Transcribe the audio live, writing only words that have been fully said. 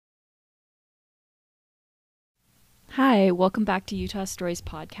Hi, welcome back to Utah Stories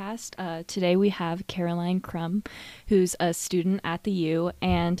podcast. Today we have Caroline Crum, who's a student at the U,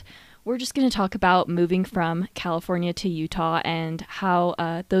 and we're just going to talk about moving from California to Utah and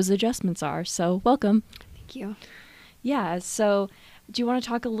how those adjustments are. So, welcome. Thank you. Yeah, so do you want to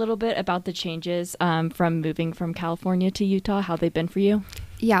talk a little bit about the changes from moving from California to Utah, how they've been for you?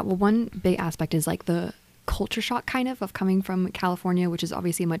 Yeah, well, one big aspect is like the culture shock kind of coming from California, which is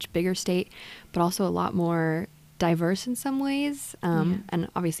obviously a much bigger state, but also a lot more diverse in some ways, and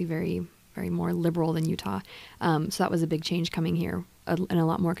obviously very, very more liberal than Utah. So that was a big change coming here in a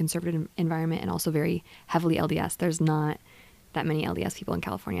lot more conservative environment and also very heavily LDS. There's not that many LDS people in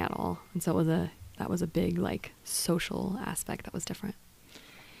California at all. And so that was a big like social aspect that was different.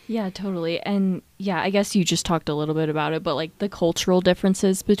 Yeah, totally. And yeah, I guess you just talked a little bit about it, but like the cultural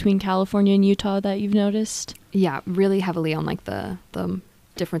differences between California and Utah that you've noticed? Yeah, really heavily on like the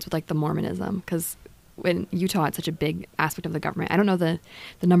difference with like the Mormonism, because in Utah, it's such a big aspect of the government. I don't know the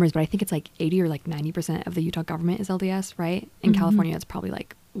numbers, but I think it's like 80 or like 90% of the Utah government is LDS, right? In California, it's probably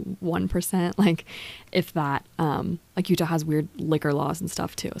like 1%, like if that. Like Utah has weird liquor laws and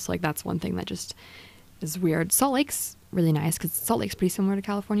stuff too. So like that's one thing that just is weird. Salt Lake's really nice because Salt Lake's pretty similar to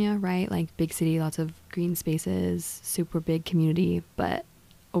California, right? Like big city, lots of green spaces, super big community. But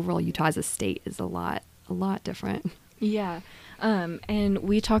overall, Utah as a state is a lot different. Yeah. And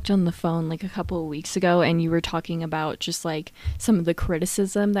we talked on the phone like a couple of weeks ago, and you were talking about just like some of the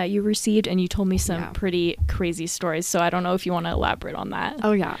criticism that you received, and you told me some pretty crazy stories. So I don't know if you want to elaborate on that.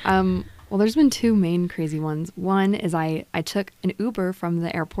 Oh, yeah. Well, there's been two main crazy ones. One is I took an Uber from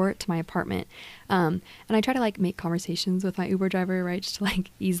the airport to my apartment, and I try to like make conversations with my Uber driver, right, just to like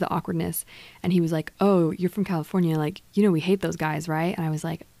ease the awkwardness. And he was like, "Oh, you're from California, like, you know we hate those guys, right?" And I was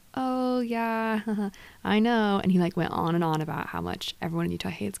like, "Oh yeah, I know." And he like went on and on about how much everyone in Utah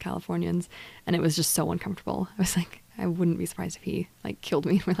hates Californians, and it was just so uncomfortable. I was like, I wouldn't be surprised if he like killed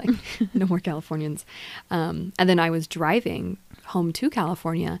me. We're like, no more Californians. And then I was driving home to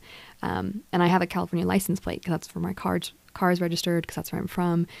California, and I have a California license plate because that's where my car's registered, because that's where I'm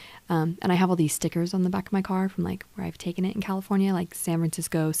from. And I have all these stickers on the back of my car from like where I've taken it in California, like San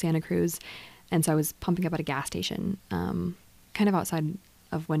Francisco, Santa Cruz. And so I was pumping up at a gas station, kind of outside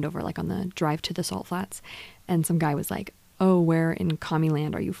of Wendover, like on the drive to the Salt Flats. And some guy was like, "Oh, where in Commie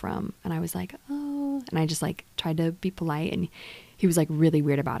Land are you from?" And I was like, "Oh," and I just like tried to be polite, and he was like really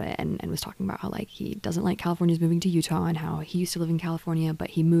weird about it, and was talking about how like he doesn't like Californians moving to Utah, and how he used to live in California,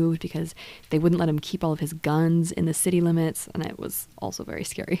 but he moved because they wouldn't let him keep all of his guns in the city limits. And it was also very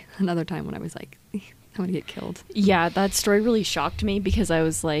scary. Another time when I was like, I'm gonna get killed. Yeah, that story really shocked me because I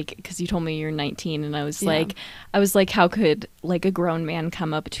was like, because you told me you're 19, and I was like, how could like a grown man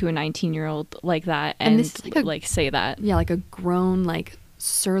come up to a 19-year-old like that and this, like say that? Yeah, like a grown, like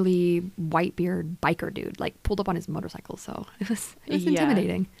surly white beard biker dude like pulled up on his motorcycle. So it was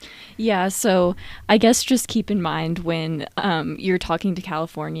intimidating. Yeah, so I guess just keep in mind when you're talking to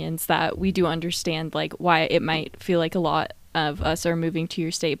Californians that we do understand like why it might feel like a lot of us are moving to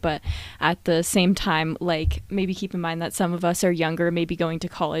your state, but at the same time, like maybe keep in mind that some of us are younger, maybe going to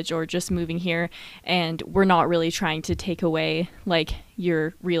college or just moving here, and we're not really trying to take away like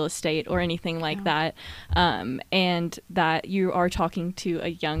your real estate or anything like that, and that you are talking to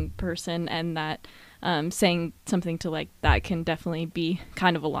a young person, and that saying something to like that can definitely be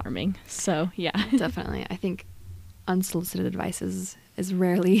kind of alarming. So yeah. Definitely. I think unsolicited advice is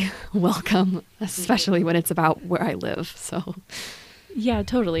rarely welcome, especially when it's about where I live. So yeah,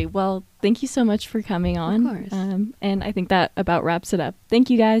 totally. Well, thank you so much for coming on. Of course. And I think that about wraps it up.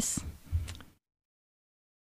 Thank you, guys.